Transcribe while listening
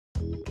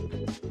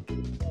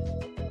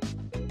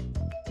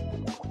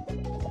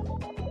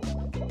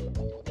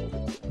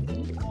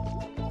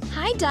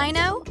Hi,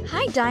 Dino.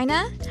 Hi,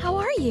 Dinah. How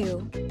are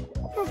you?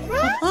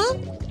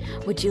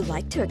 Would you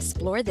like to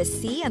explore the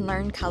sea and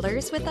learn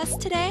colors with us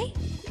today?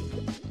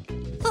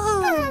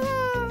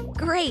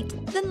 Great,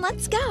 then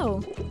let's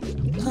go.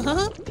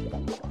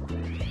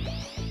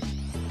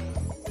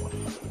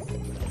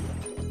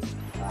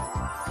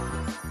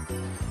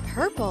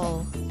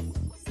 Purple.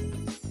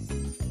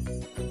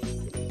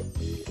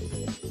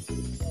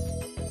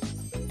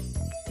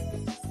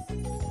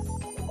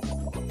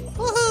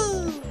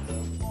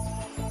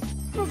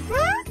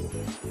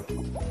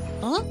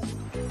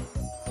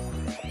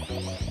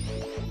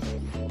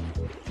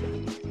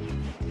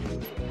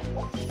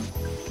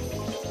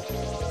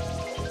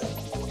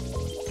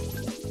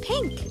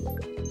 Pink.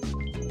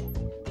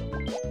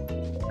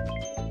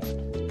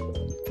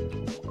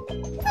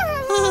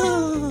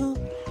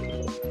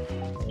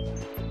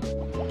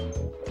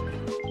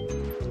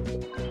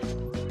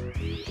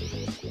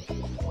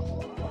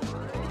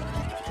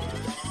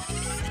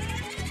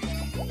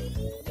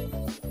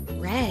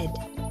 Red.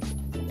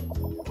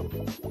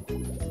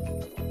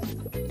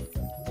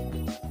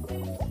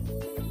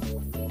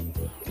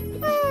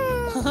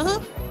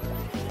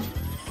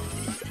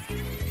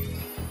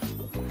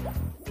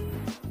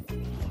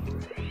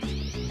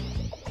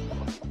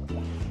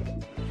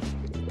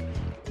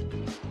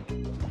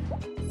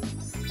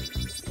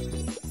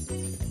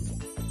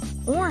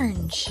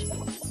 Orange.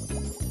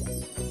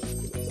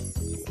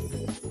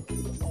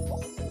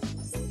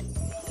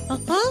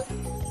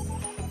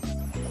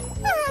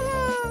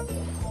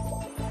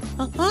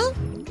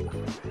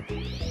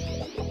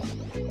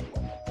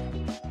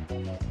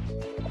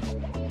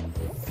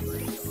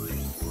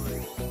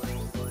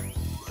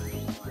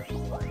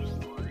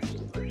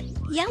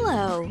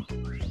 Yellow.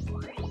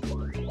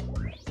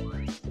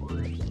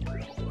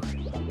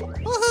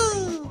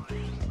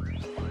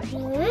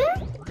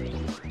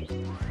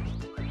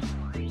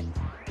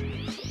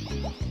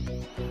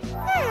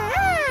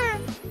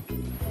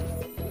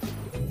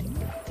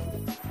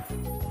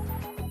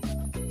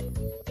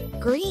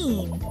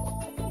 Green.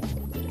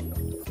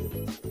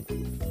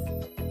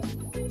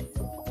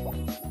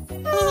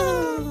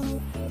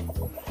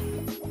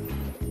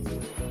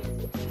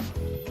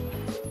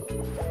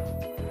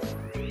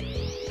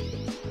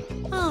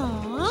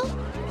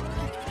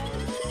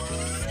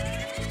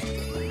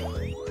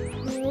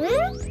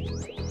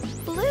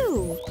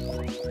 Blue.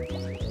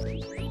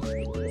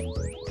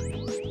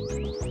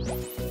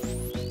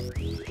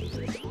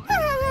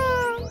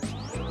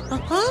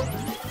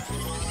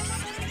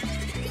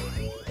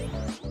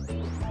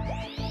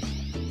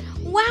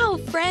 Wow,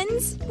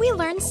 friends! We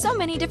learned so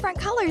many different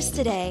colors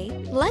today.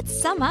 Let's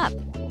sum up.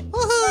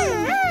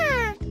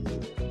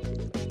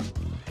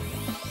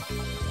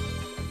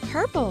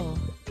 Purple.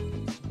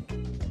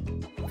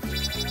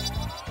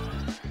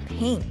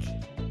 Pink.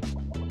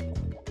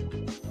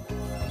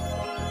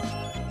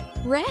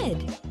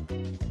 Red.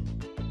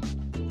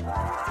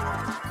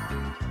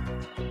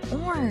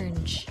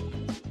 Orange.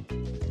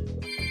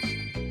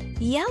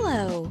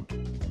 Yellow.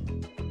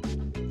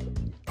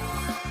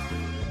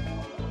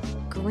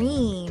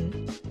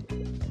 Green.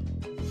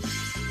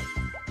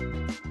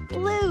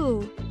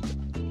 Blue.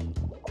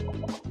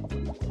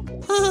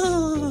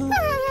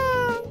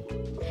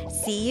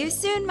 See you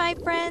soon, my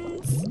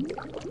friends.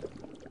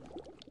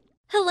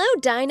 Hello,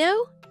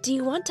 Dino. Do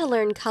you want to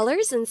learn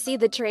colors and see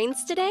the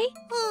trains today?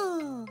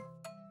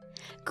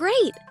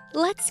 Great!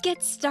 Let's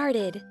get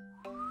started.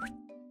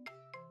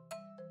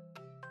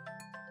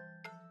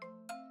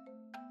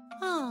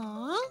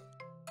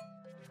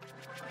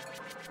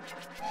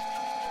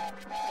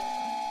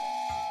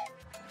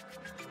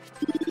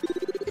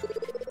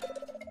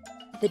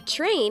 The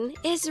train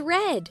is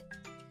red.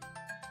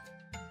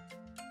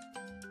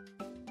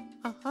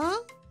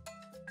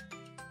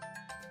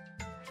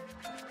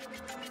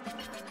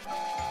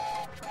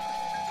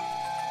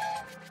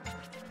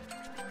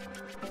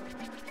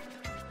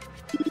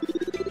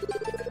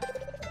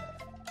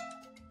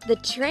 The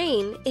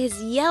train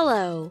is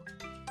yellow.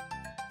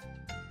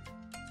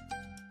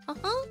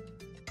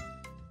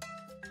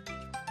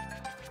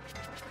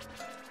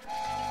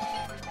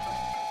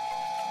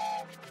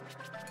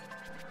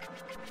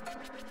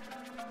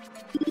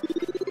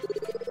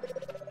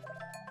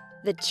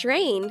 The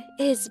train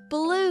is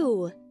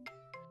blue.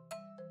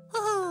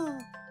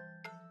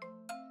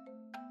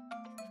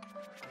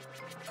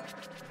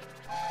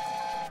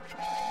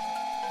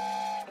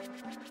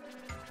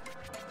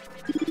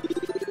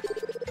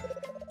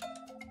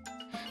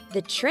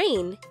 The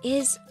train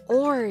is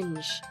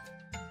orange.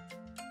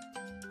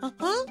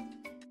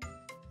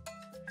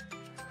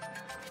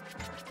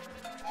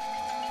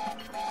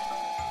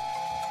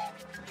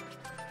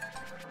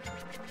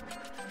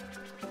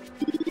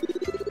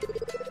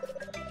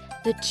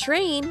 The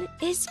train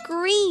is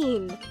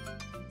green.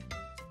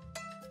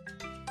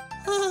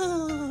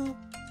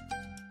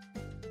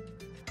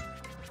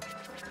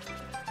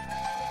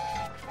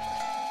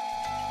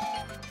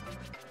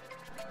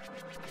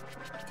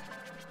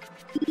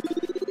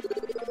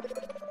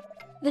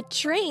 The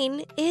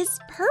train is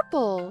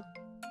purple.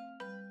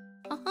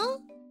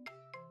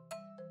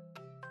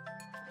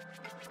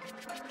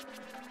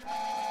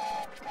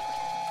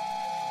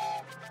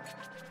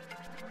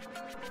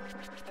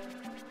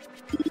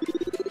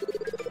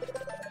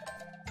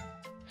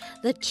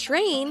 The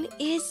train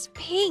is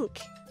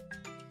pink.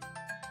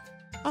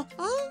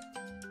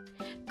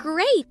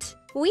 Great!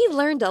 We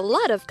learned a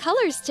lot of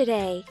colors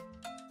today.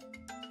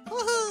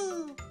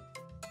 Woohoo!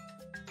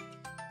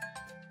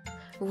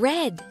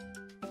 Red,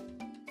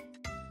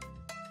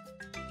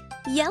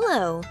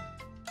 yellow,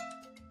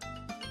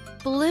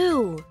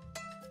 blue,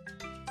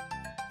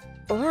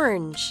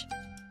 orange,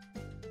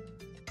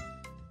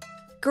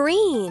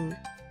 green,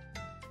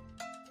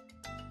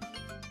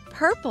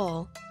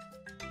 purple,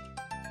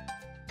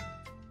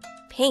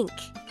 pink.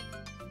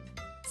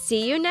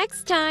 See you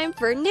next time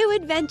for new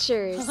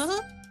adventures.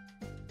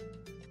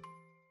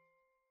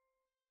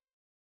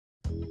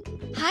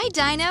 Hi,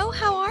 Dino.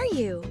 How are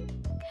you?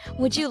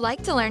 Would you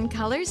like to learn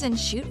colors and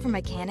shoot from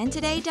a cannon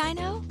today,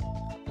 Dino?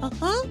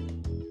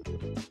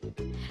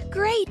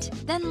 Great!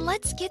 Then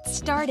let's get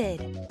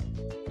started.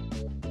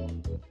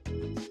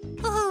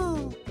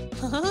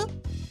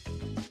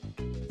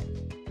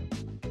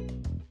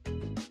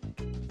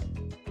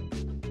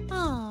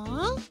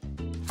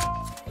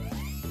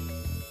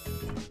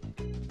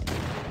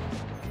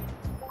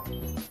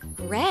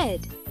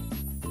 Red,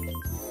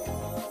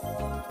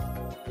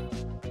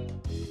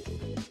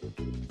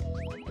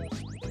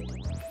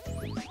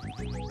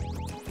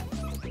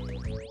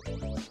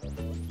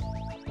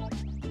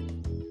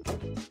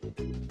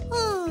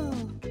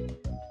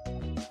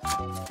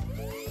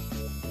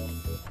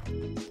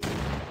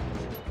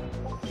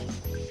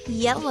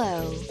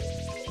 yellow,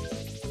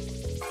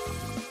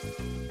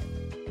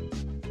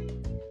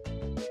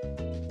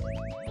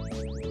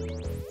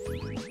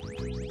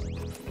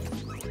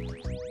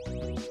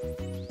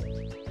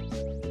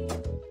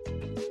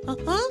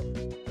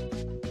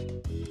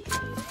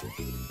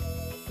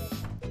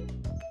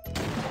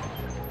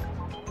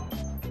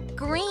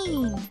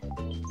 green,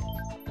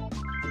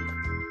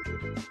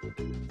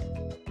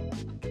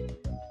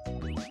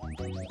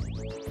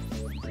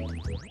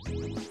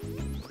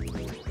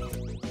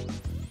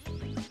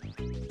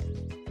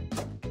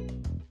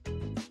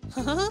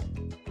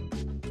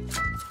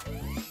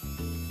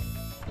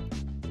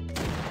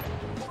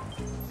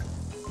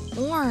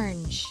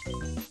 orange,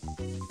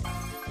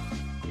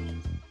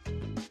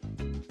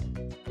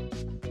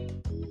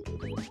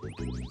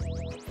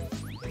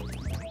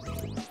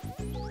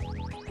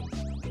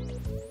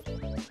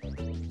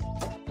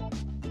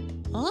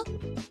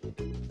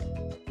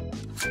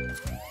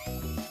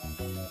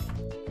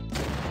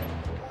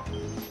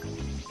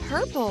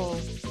 purple,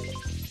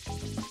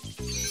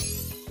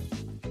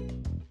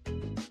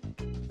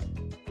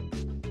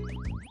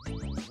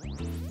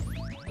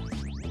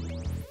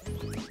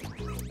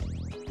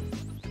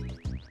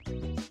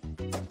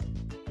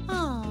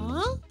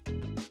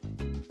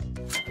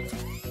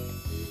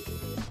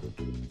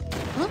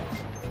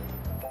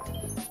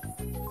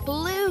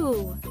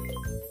 blue,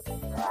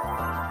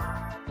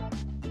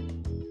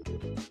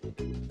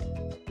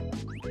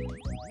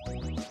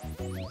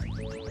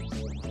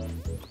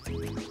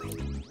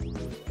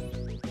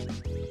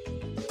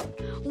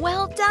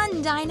 well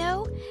done,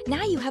 Dino!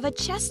 Now you have a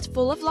chest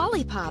full of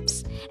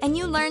lollipops, and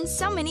you learned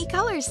so many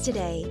colors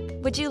today.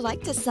 Would you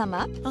like to sum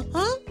up?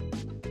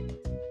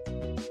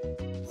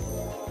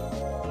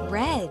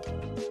 Red,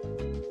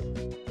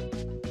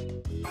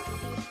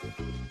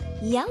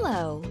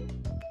 yellow,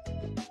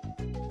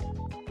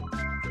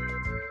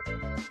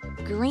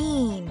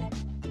 green,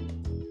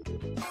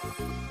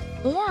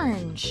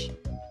 orange,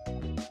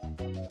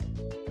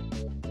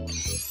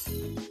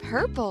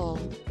 purple,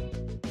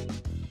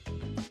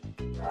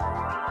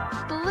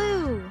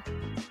 blue.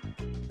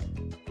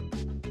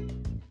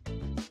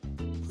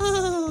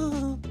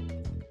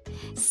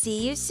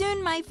 See you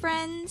soon, my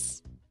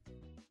friends.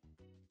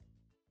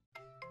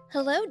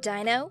 Hello,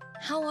 Dino.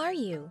 How are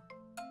you?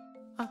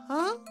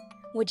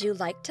 Would you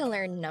like to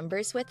learn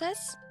numbers with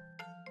us?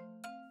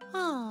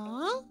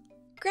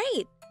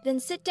 Great. Then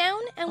sit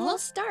down and we'll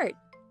start.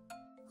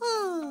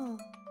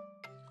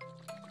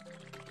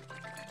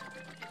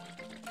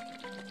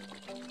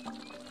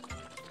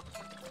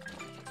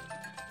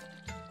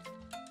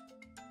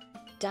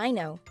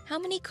 Dino, how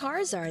many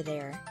cars are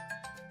there?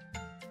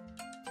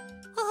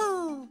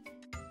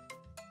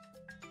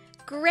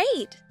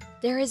 Great!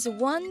 There is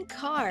one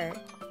car.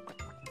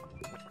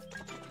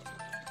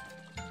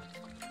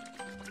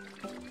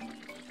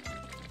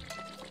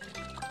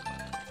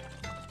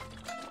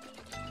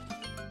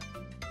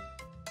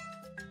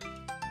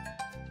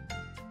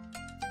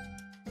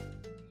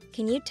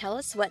 Can you tell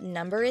us what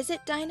number is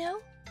it, Dino?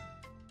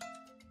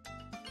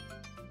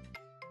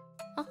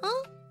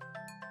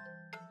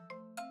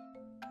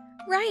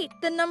 Right,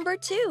 the number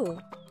 2.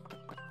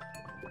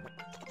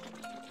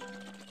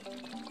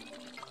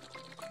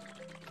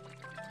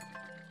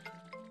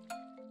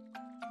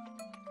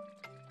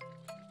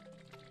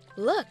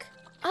 Look,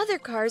 other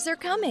cars are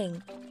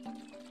coming.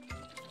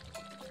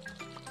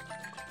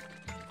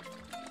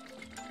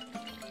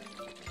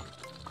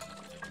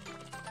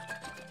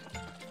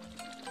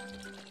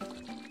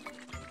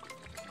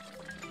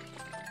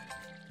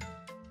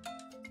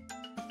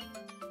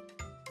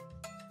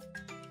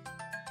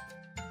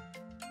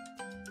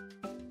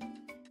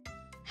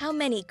 How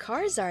many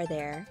cars are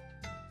there?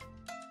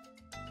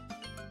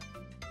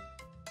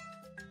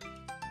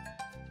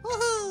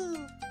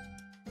 Woohoo!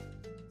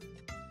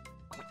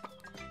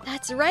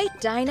 That's right,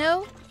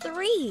 Dino.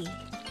 3.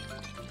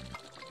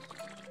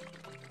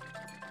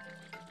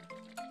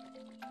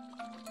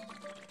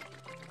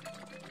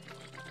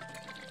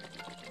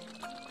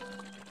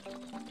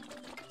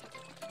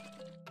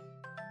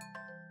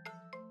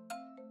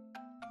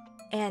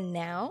 And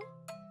now?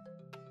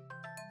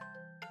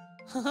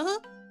 Huh?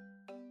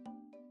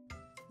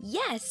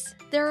 Yes,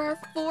 there are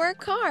 4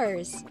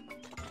 cars.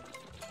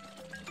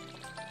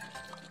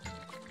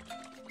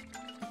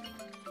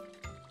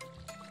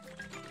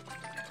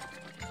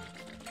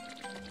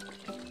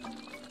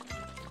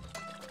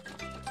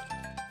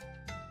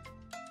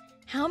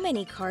 How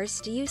many cars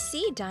do you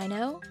see,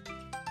 Dino?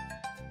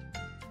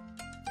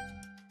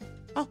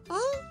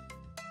 Uh-huh.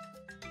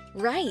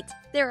 Right,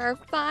 there are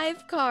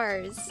 5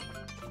 cars.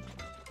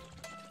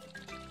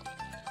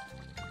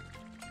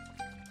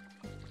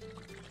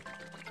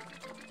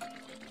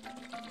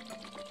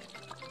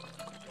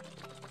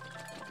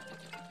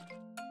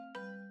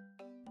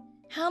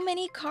 How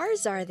many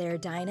cars are there,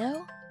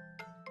 Dino?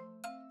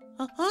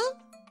 Uh-huh.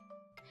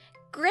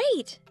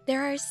 Great!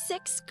 There are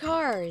 6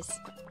 cars.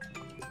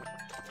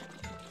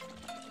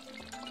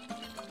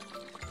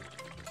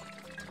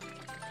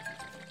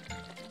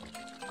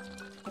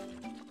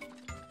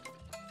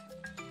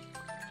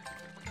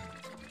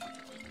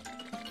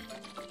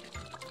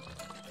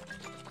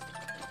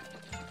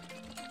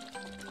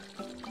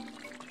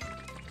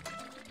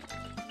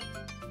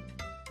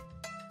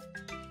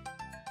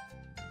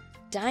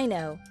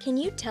 Dino, can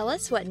you tell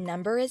us what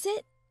number is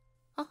it?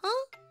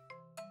 Uh-huh.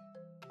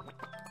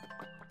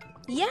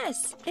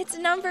 Yes, it's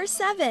number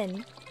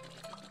 7.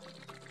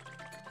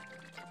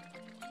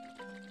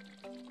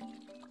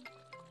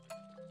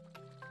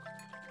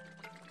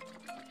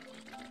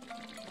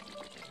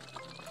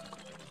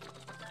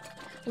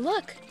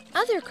 Look,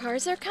 other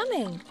cars are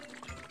coming.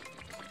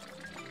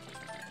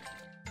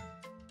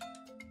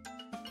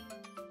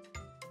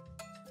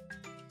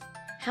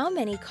 How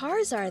many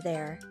cars are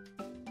there?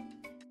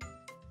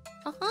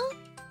 Uh-huh.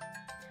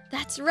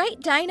 That's right,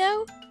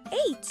 Dino.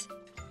 8.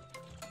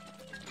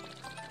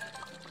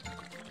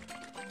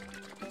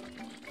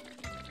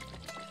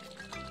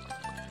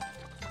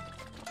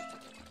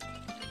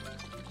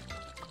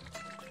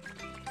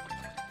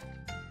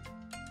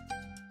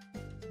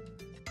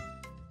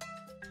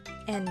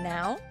 And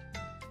now?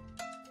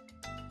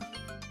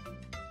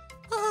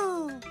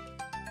 Oh.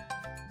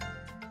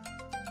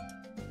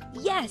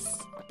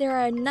 Yes, there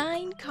are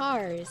 9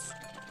 cars.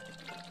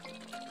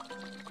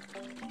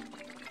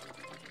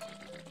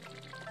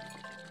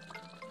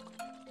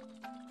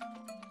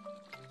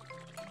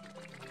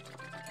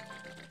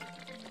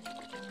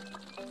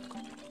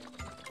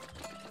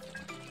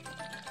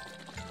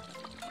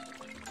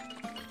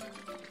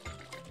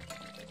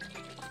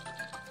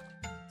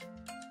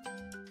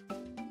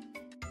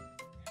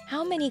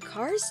 How many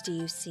cars do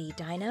you see,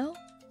 Dino?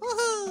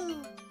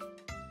 Woohoo!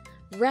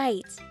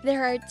 Right,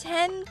 there are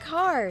 10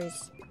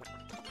 cars.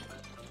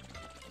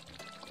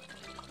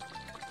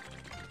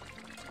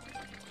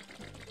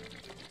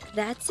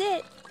 That's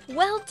it.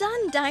 Well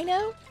done,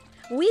 Dino.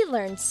 We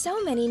learned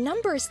so many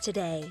numbers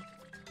today.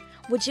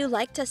 Would you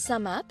like to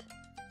sum up?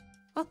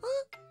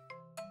 Uh-huh.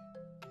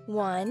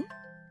 1,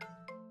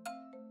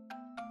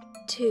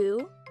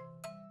 2,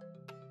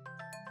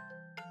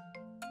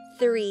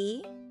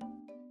 3,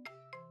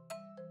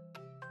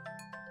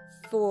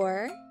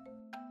 4,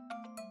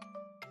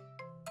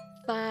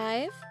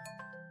 5,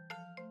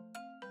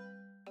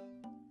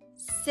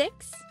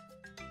 6,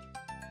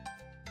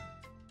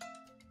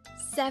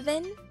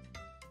 7,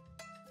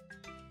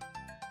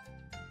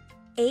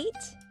 8,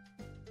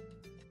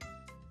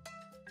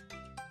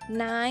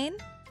 9,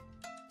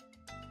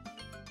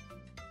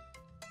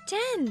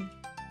 10.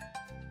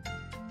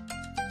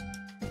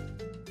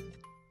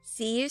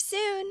 See you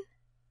soon.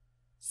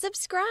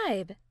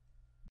 Subscribe.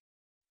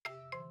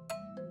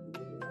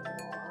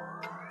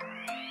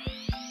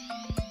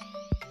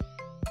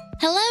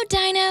 Hello,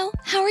 Dino.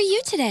 How are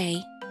you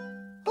today?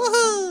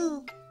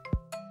 Woohoo!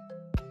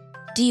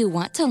 Do you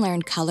want to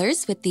learn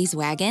colors with these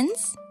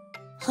wagons?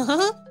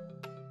 Huh?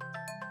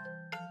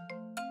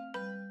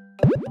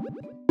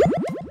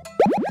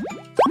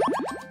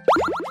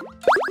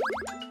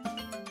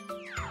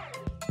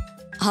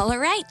 All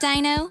right,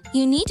 Dino.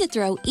 You need to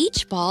throw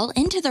each ball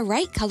into the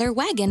right color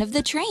wagon of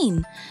the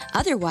train.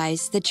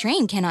 Otherwise, the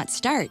train cannot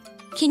start.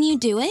 Can you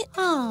do it?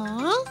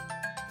 Aww.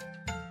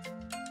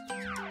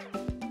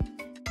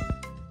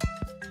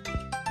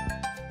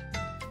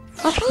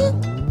 Uh-huh.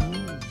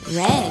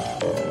 Red.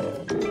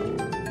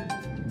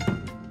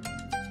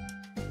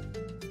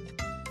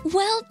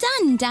 Well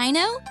done,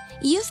 Dino.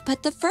 You've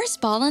put the first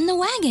ball in the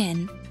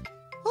wagon.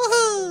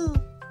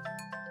 Woohoo!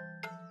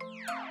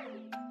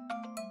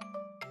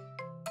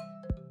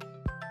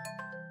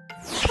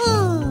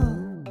 Oh.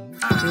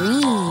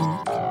 Green.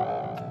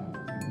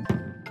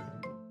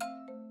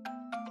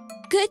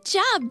 Good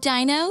job,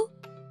 Dino.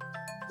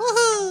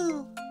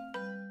 Woohoo!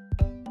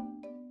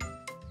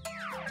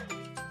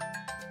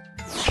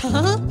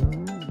 Huh?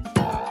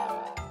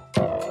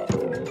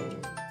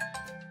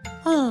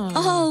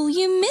 Oh,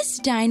 you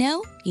missed,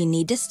 Dino. You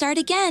need to start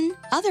again,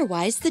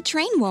 otherwise the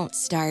train won't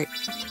start.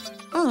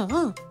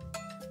 Uh-huh.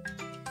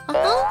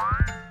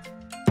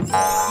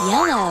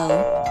 Yellow.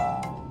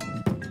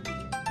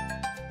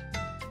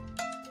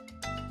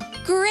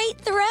 Great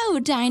throw,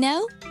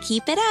 Dino.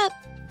 Keep it up.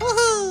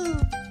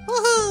 Woohoo!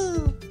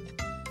 Woohoo!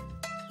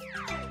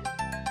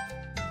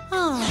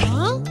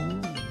 Huh?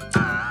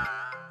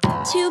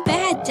 Too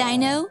bad,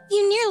 Dino.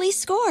 You nearly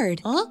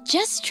scored. Huh?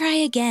 Just try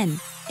again.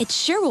 It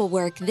sure will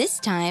work this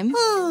time.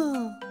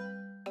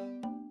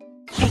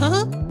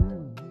 Huh?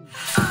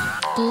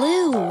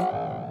 Blue.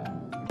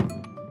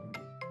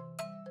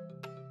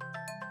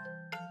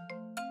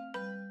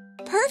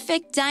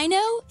 Perfect,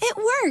 Dino. It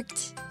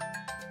worked.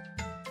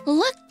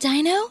 Look,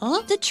 Dino.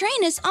 Huh? The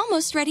train is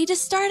almost ready to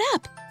start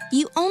up.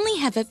 You only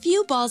have a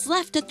few balls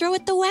left to throw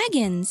at the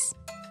wagons.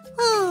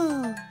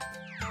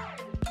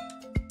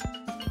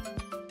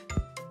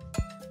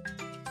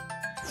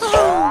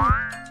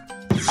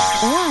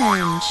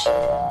 Orange.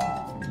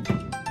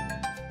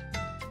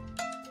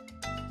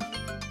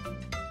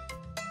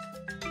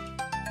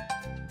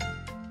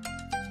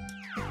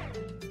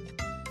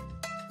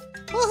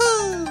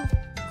 Woohoo!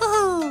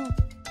 Woohoo!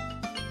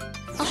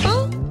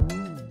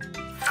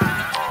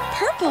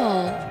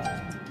 Purple.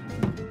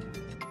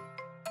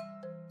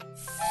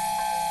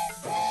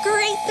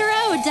 Great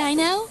throw,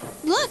 Dino.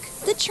 Look,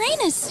 the train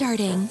is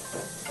starting.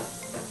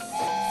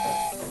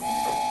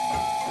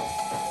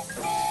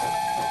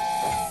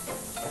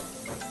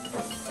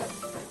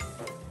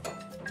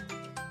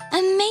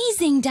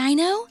 Amazing,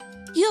 Dino.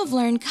 You have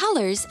learned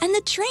colors and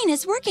the train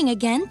is working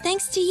again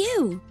thanks to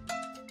you.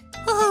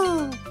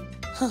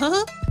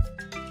 Huh?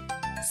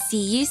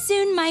 See you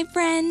soon, my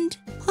friend.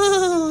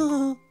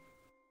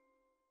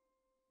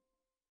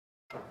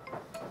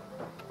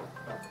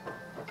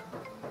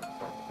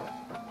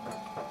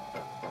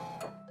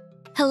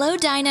 Hello,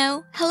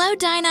 Dino. Hello,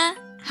 Dinah.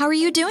 How are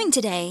you doing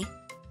today?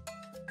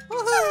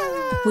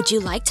 Would you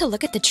like to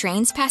look at the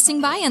trains passing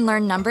by and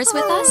learn numbers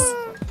with us?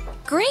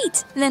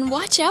 Great! Then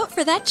watch out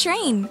for that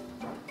train.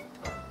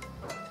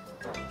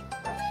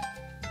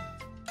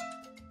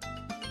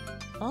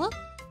 Huh?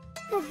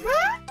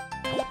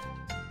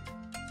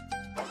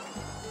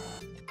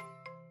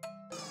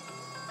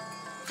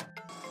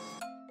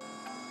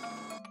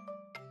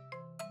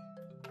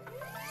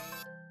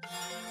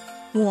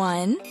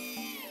 One.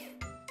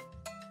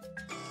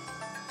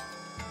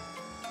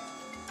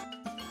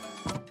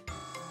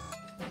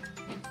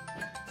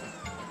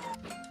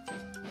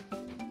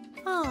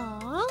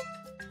 Aw.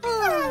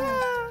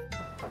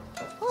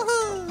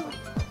 Woohoo!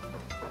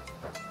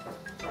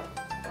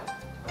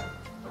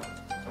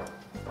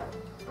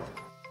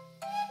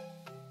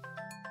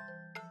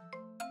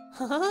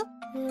 Huh?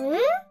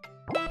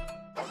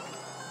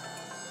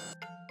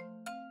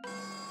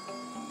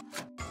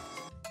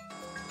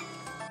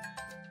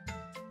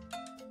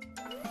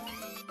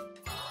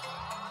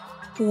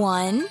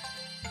 One,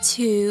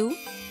 two.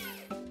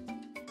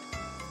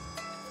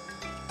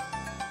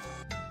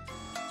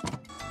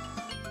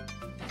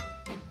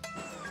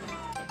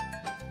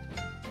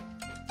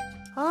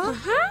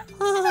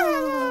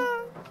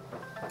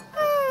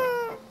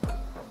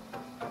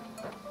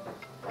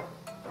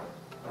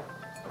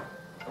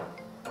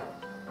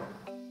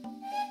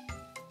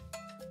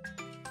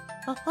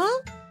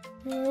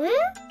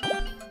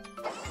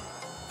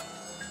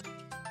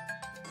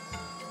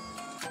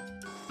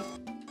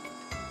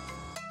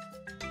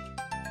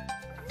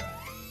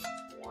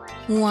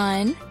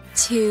 One,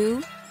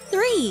 two,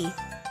 three.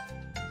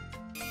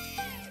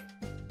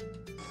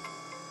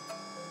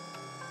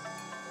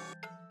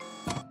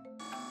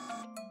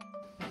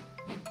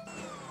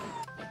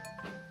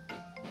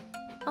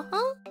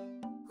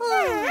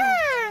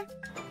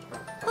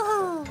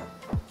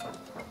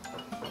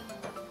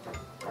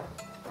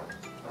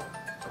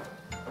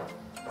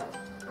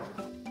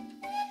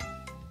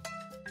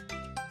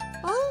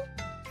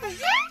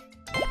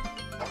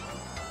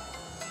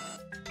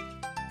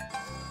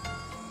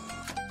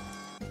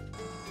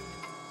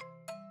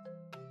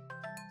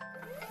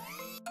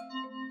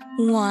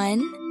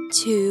 One,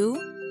 two,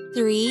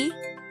 three,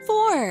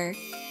 four.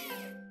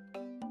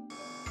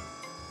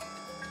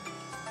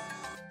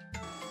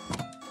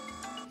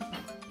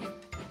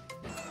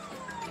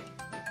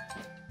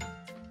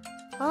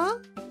 Huh?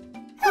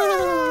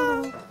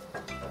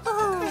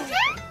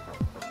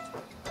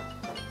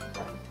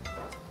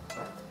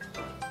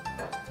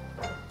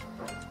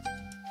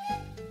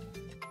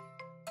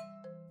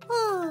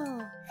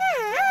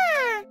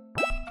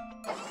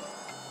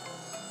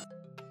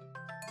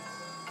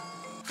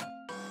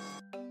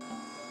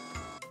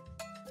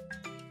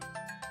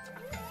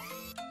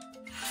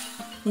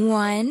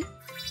 One,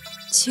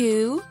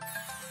 two,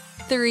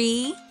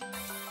 three,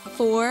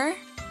 four,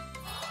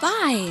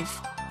 five.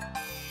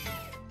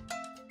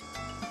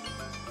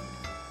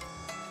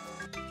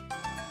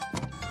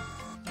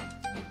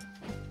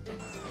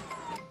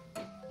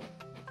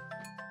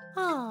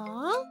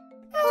 Aw.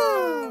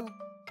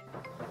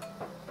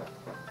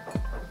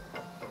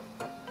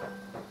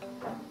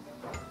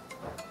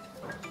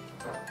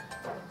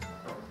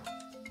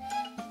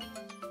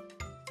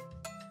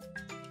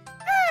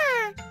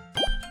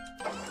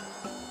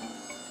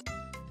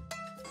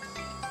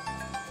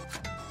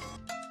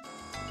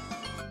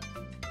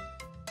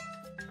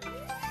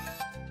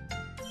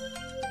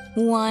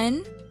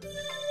 1,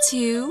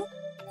 2,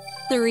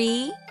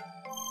 3,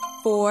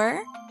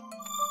 4,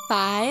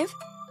 5,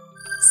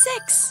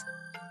 6.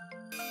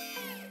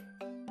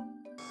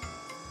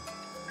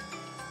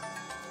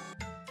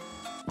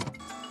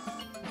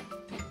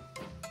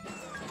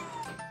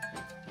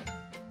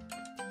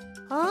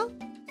 Huh?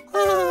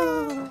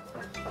 Oh.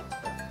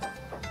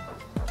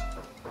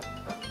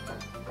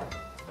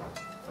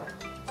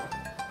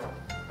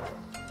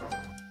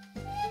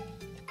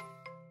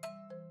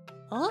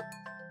 Huh?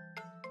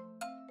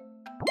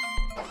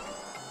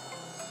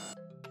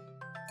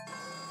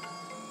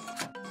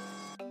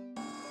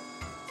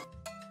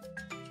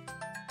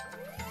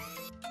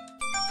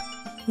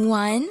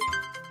 One,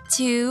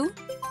 2,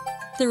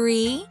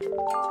 3,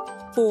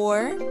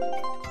 4,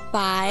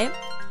 5,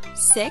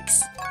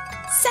 6,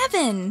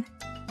 7.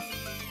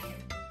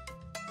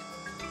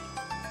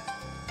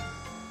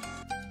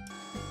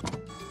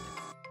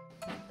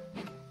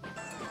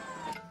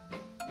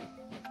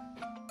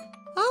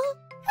 Huh?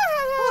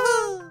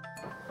 Oh.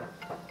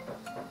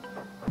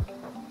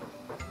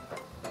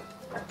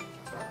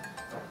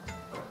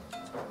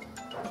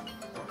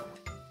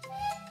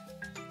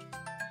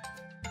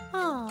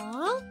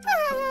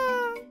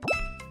 Aw.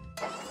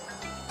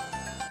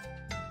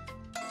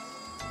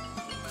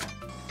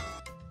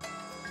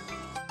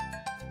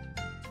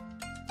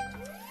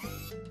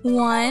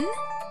 1,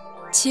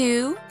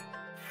 2,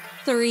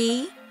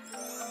 3,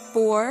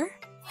 4,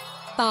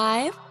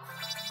 5,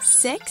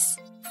 6,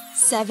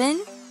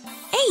 7,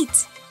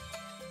 8.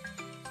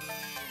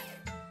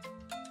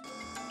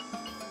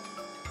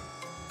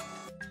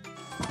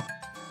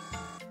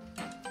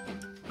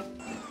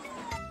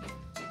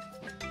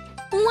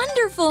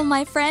 Wonderful,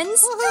 my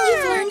friends!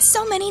 You've learned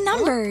so many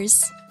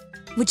numbers.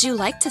 Would you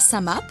like to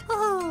sum up?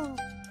 Oh.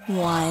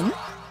 1,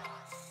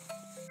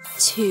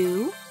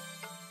 2,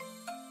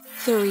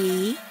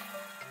 3,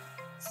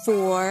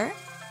 4,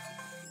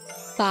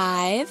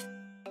 5,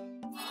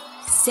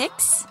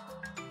 6,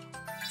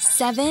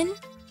 7,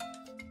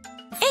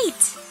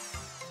 8.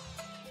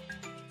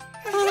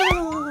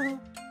 Oh.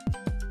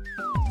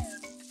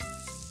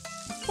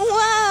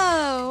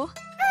 Whoa!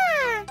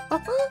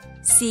 Uh-huh.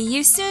 See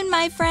you soon,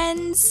 my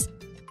friends.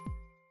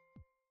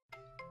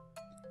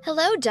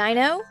 Hello,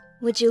 Dino.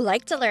 Would you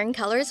like to learn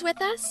colors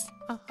with us?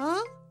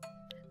 Uh-huh.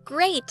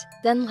 Great,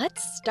 then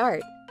let's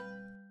start.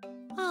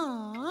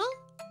 Aw.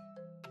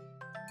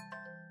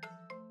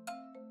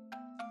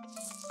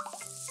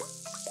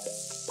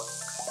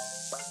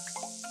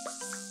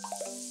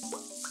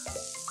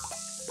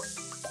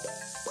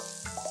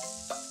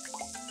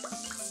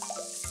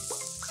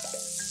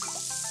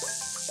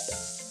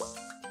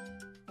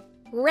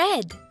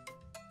 Red,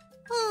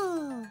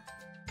 Oh.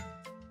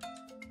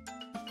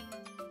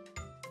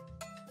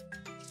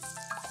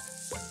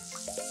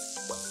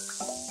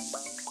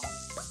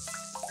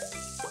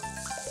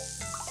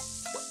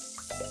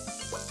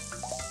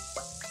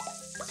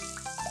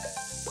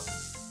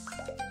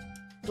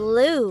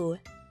 blue,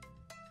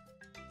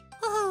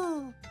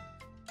 Oh.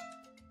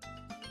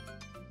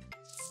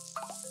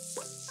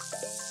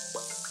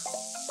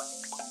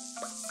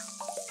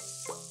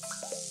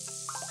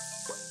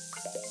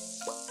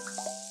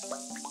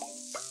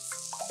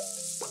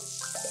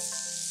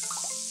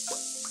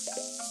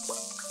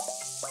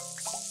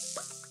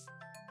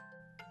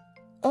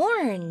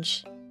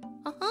 orange,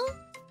 Uh-huh.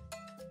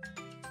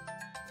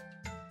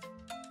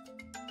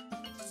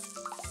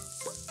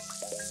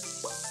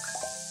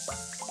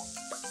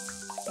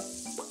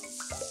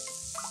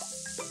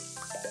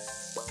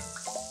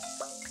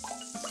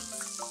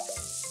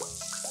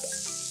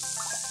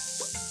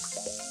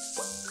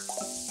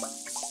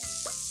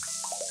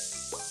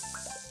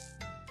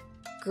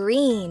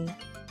 green,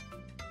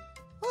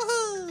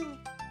 Woohoo.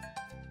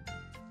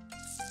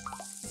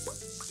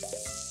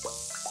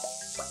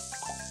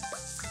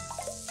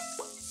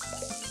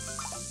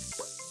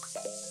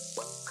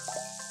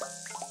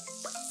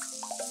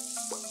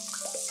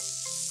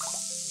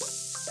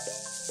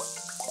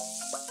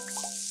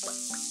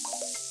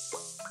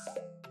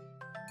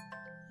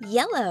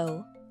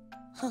 yellow,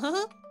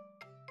 Uh-huh.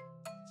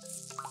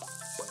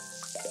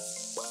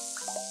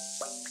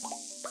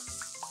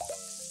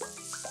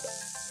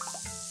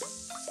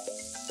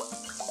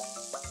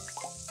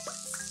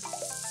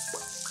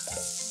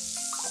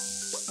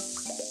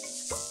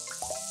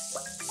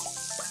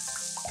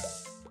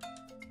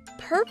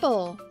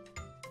 purple,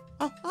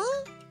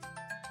 Uh-huh.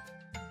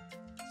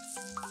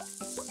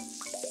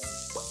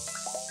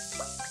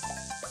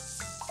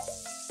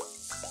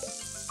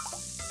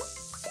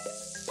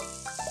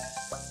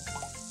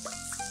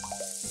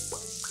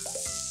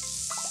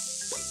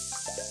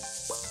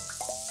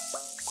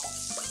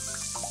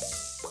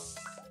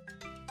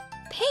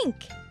 pink.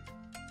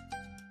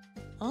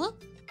 Huh?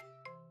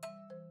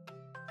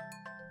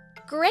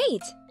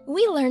 Great!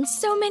 We learned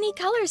so many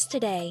colors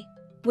today.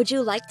 Would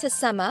you like to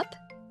sum up?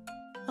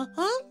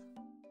 Uh-huh.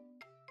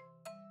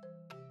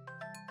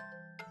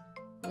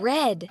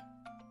 Red,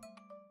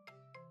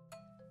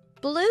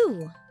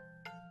 blue,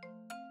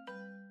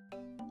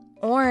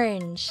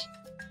 orange,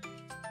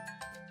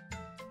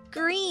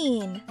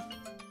 Green.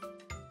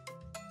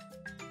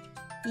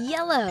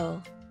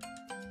 Yellow.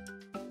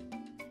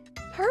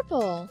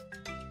 Purple.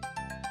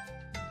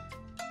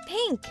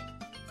 Pink.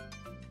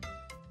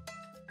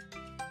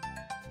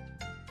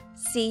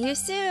 See you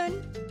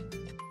soon.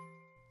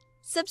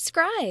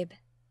 Subscribe.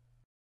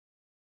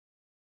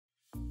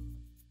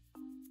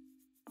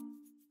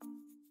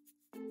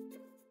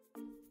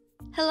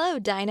 Hello,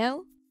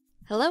 Dino.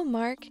 Hello,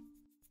 Mark.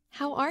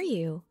 How are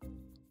you?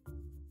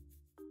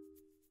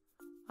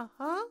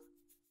 Uh-huh.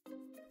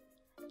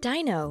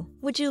 Dino,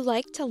 would you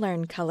like to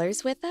learn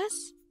colors with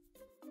us?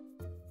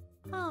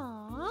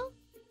 Aw.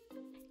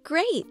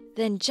 Great!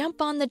 Then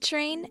jump on the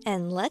train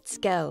and let's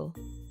go.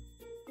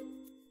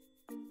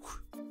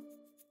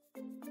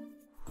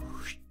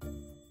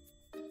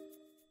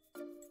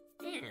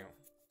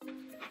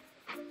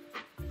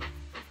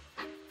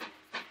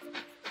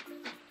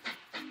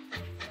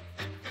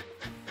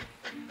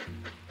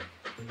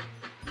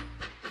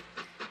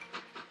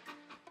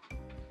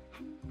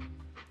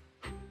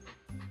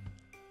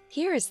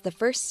 Here is the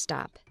first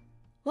stop.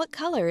 What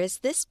color is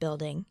this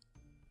building?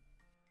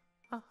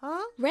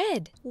 Uh-huh.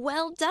 Red.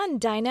 Well done,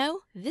 Dino.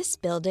 This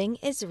building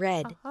is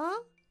red.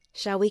 Uh-huh.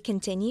 Shall we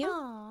continue?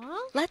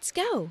 Aw. Let's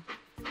go.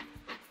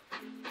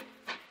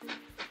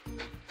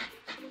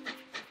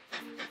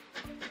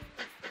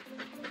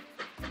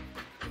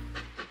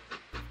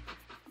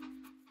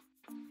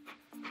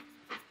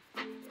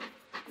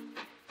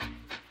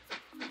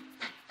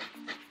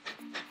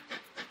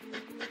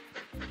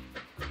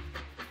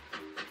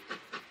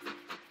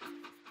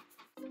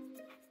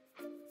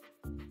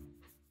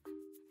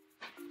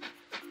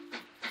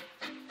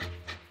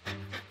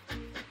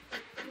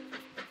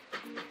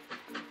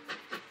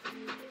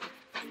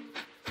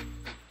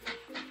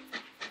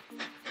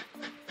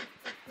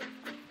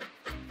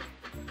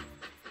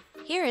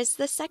 Here is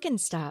the second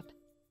stop.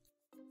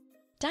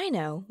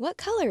 Dino, what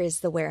color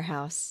is the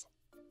warehouse?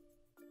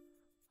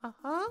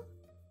 Uh-huh.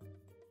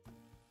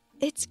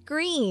 It's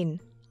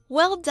green.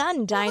 Well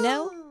done,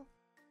 Dino.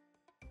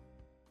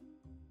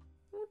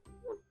 Oh.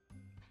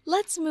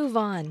 Let's move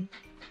on.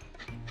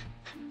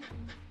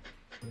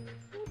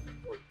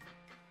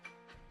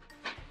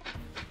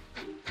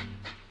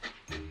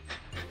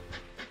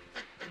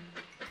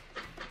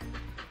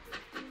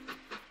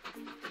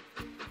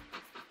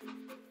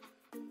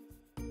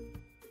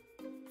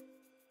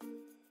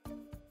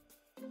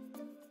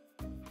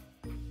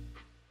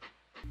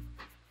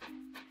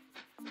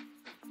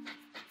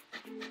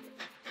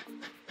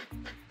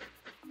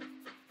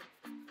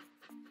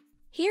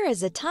 Here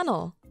is a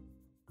tunnel.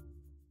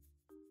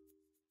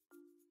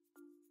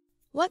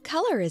 What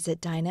color is it,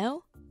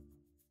 Dino?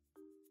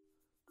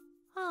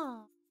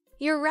 Aw.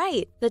 You're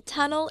right. The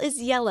tunnel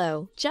is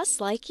yellow, just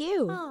like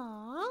you.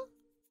 Aw.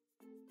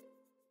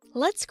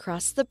 Let's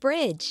cross the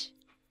bridge.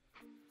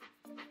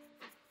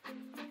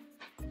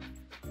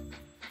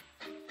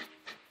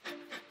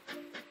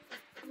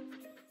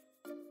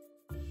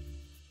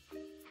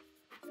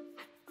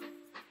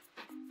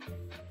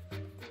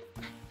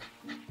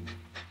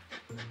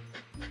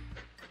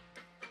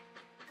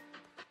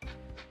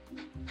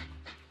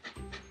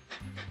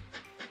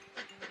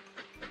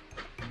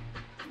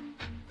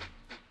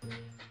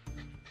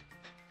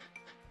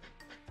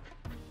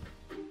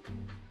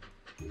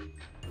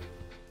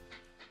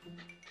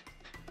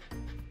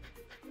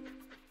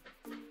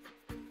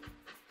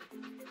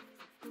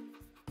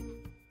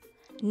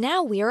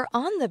 Now we are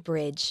on the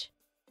bridge.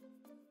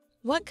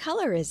 What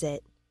color is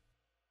it?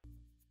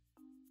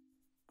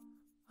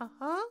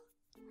 Uh-huh.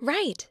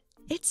 Right,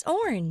 it's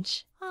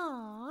orange.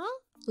 Aw.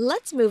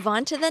 Let's move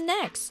on to the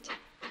next.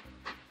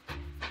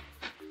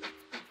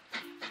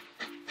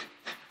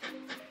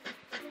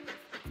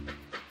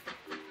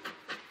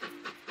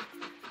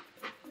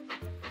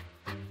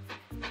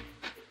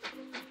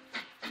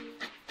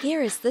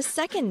 Here is the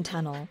second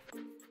tunnel.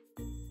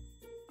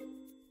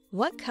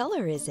 What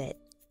color is it?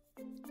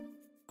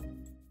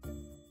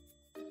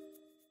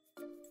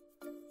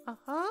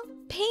 Uh-huh.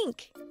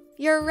 Pink.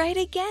 You're right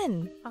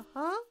again.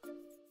 Uh-huh.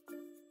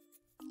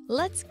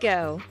 Let's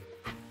go.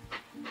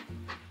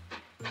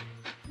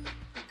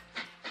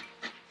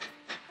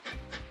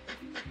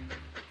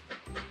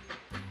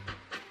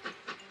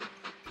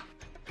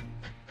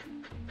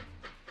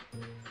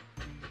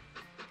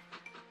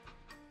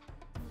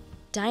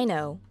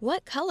 Dino,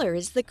 what color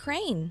is the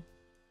crane?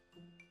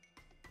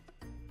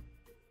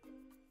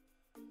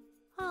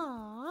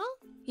 Aw.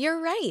 You're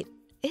right.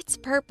 It's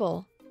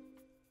purple.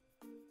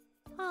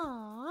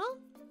 Aw.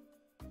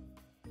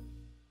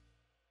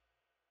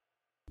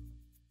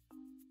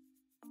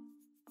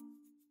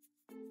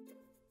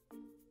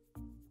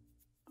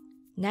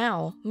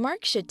 Now,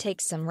 Mark should take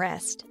some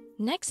rest.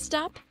 Next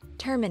stop,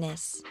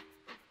 Terminus.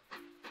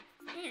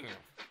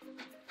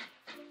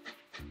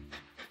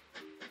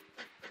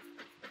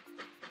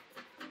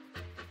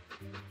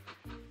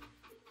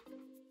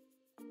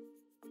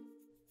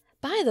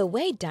 By the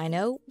way,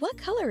 Dino, what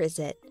color is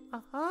it?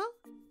 Uh-huh.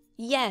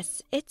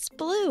 Yes, it's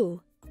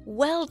blue.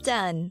 Well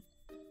done.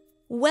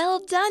 Well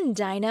done,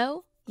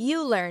 Dino.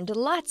 You learned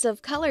lots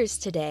of colors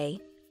today.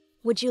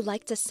 Would you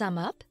like to sum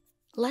up?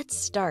 Let's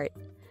start.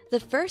 The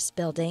first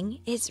building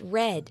is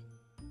red.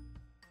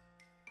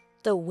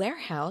 The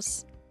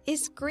warehouse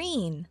is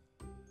green.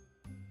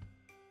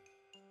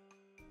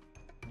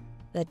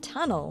 The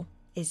tunnel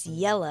is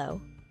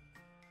yellow.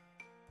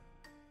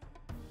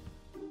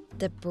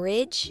 The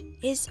bridge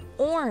is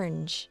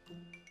orange.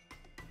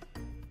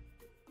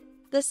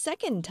 The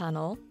second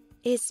tunnel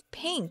is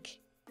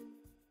pink.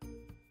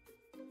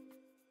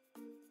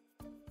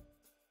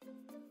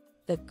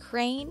 The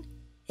crane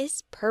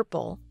is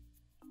purple.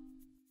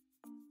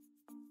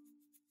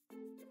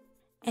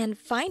 And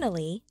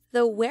finally,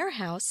 the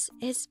warehouse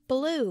is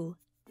blue.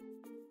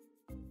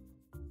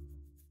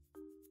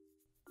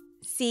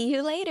 See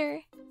you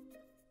later.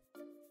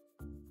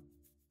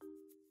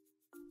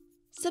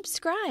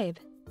 Subscribe.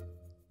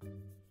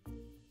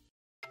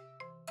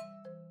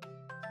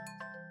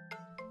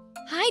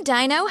 Hi,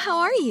 Dino. How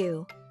are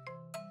you?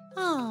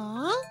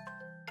 Aww.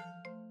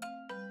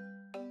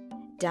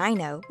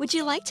 Dino, would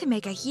you like to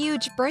make a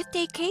huge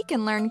birthday cake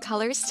and learn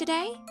colors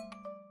today?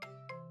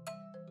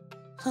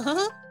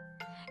 Huh?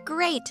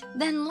 Great,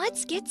 then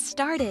let's get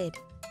started.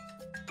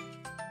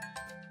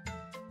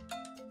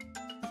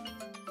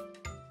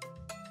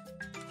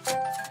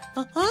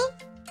 Uh-huh.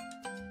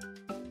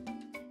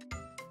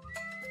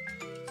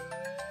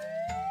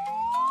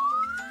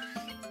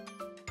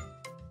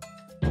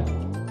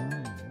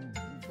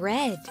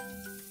 Red.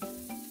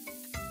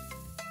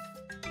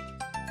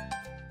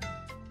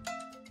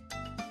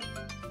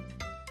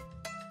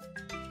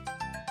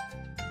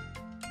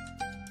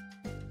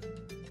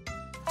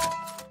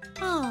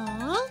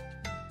 Aww.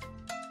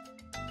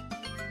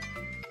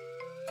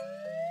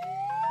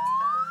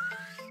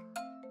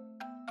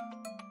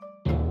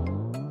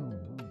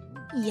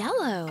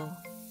 Yellow.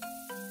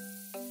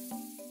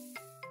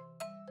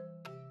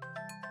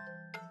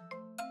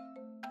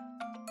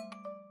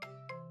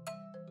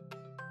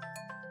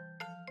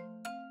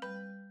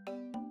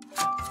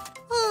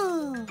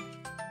 Oh.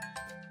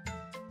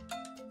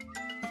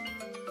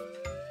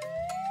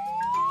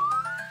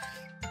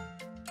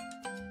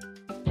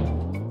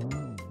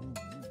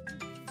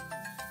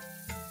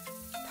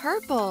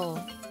 Purple.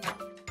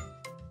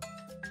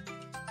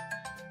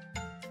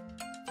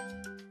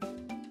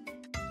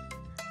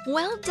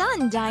 Well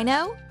done,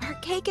 Dino. Our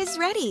cake is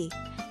ready.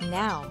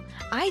 Now,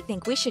 I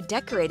think we should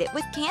decorate it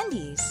with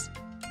candies.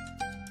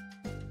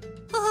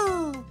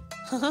 Oh.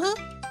 Huh?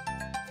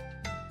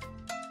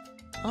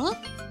 Huh?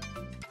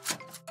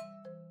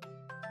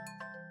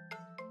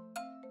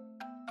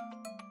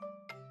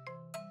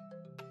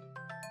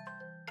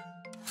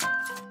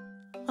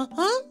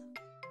 Uh-huh.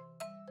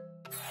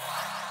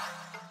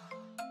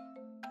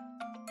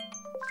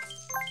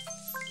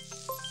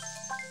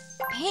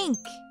 Pink.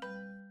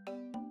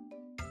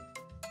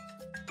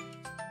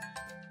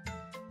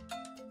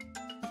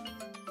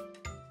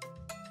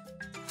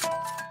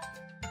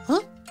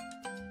 Huh?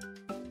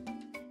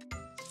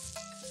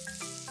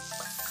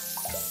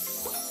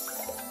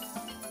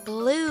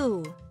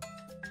 Blue.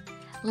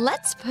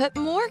 Let's put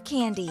more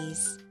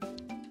candies.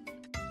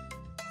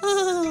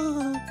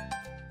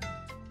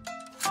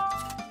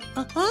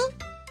 Uh-huh.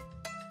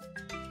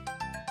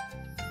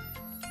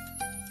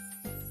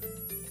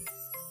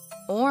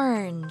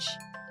 Orange.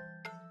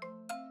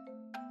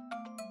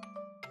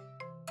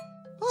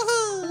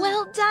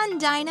 Well done,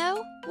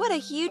 Dino. What a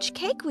huge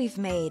cake we've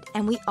made,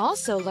 and we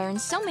also learned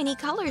so many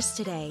colors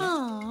today.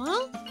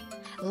 Aww.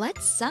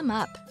 Let's sum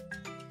up.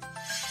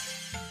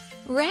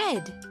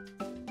 Red.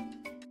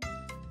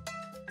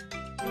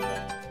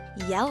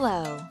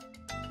 Yellow.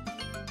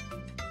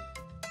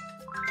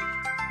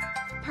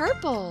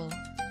 Purple.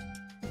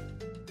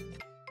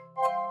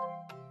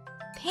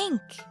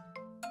 Pink.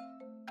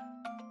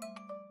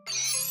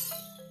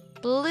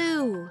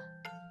 Blue.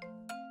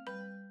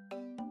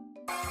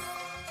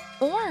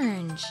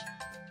 Orange.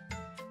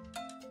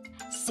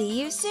 See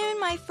you soon,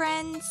 my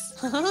friends.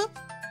 Huh?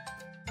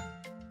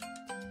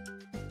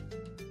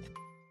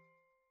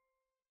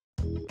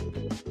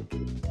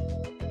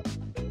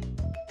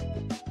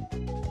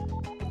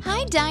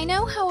 Hi,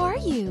 Dino. How are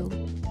you?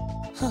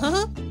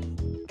 Huh?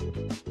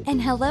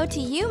 And hello to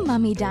you,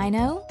 Mummy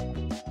Dino.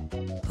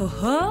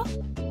 Uh-huh.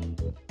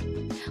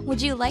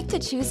 Would you like to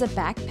choose a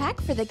backpack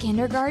for the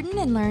kindergarten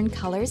and learn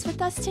colors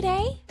with us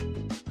today?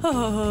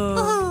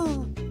 Oh.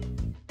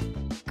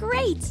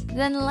 Great!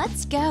 Then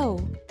let's go.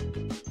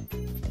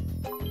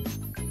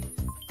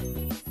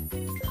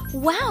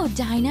 Wow,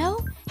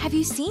 Dino! Have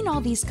you seen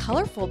all these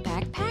colorful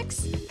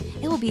backpacks?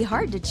 It will be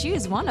hard to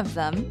choose one of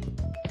them.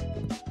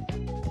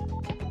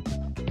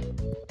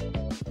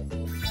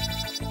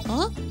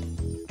 Huh?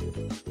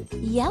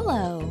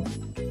 Yellow.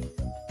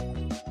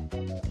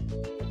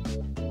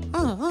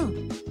 Uh-huh.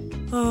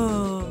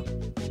 Oh.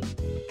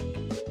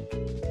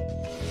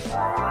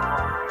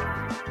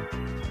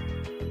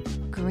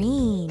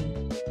 Green.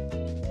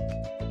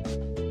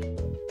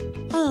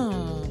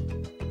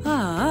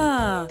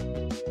 Ah.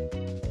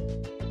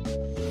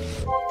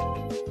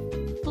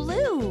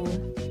 Blue.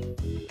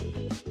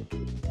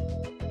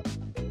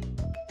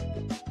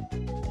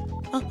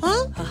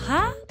 Uh-huh.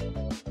 Uh-huh.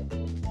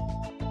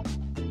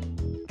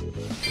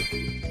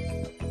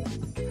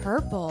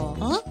 Purple.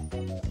 Huh?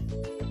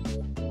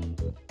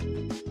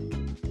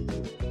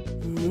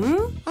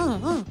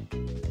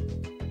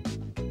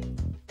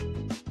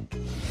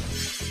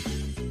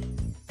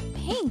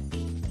 Pink.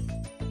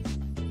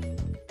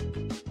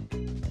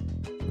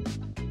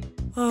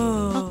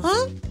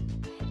 Huh?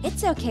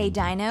 It's okay,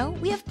 Dino.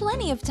 We have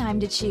plenty of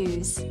time to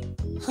choose.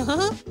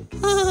 Huh?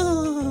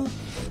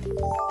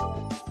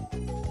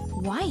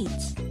 White.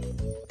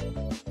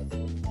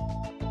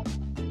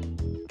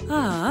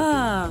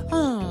 Ah.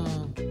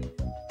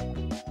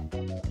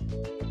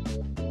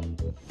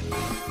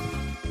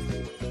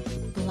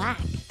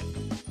 Black.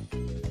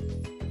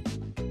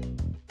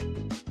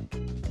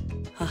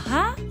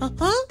 Aha.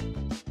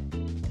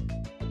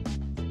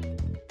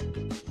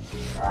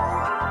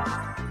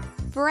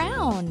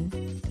 Brown.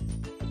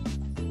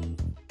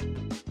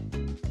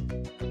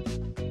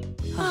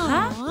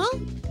 Aha.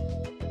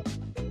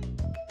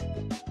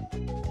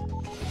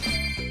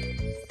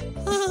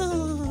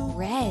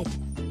 Red.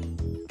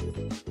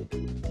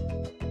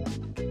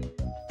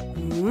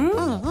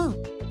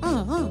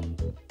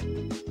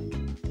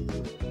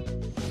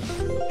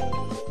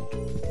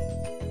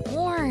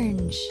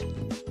 Orange.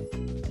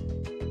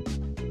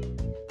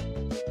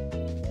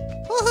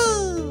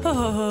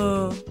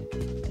 Oh.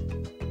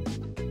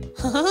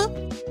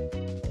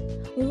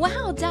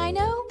 Wow,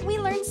 Dino! We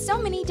learned so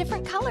many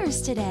different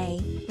colors today.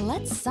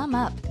 Let's sum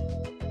up.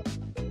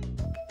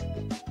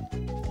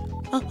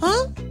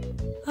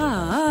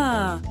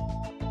 Ah.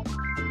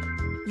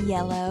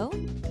 Yellow.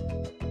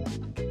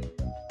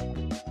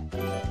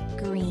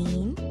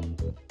 Green.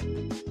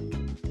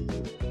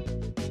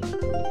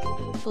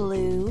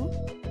 Blue.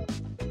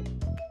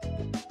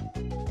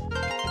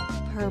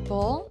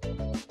 Purple.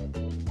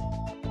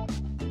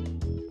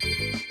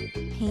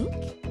 Pink.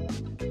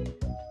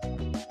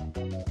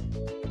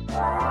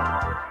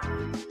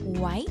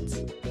 White.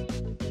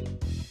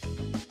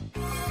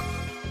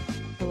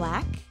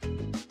 Black.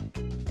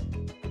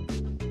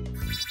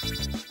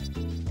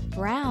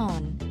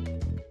 Brown.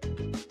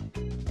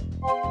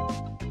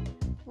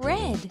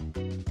 Red.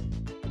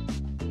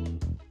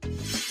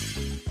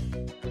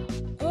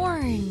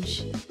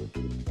 Orange.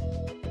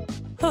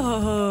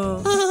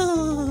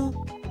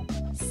 Oh.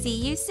 See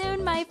you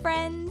soon, my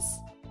friends.